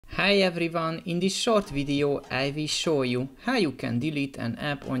Hi everyone, in this short video I will show you how you can delete an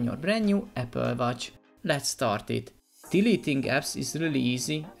app on your brand new Apple Watch. Let's start it. Deleting apps is really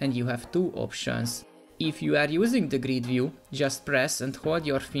easy and you have two options. If you are using the grid view, just press and hold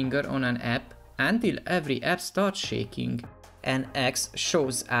your finger on an app until every app starts shaking. An X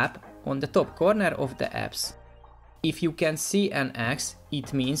shows up on the top corner of the apps. If you can see an X,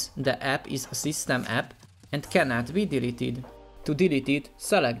 it means the app is a system app and cannot be deleted. To delete it,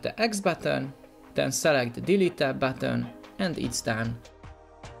 select the X button, then select the Delete tab button, and it's done.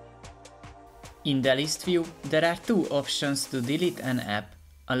 In the list view, there are two options to delete an app: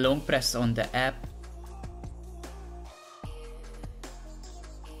 a long press on the app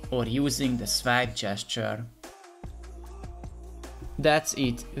or using the swipe gesture. That's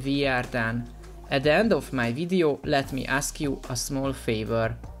it, we are done. At the end of my video, let me ask you a small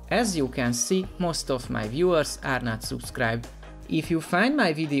favor. As you can see, most of my viewers are not subscribed. If you find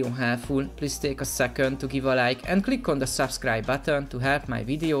my video helpful, please take a second to give a like and click on the subscribe button to help my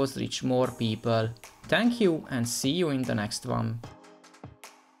videos reach more people. Thank you and see you in the next one.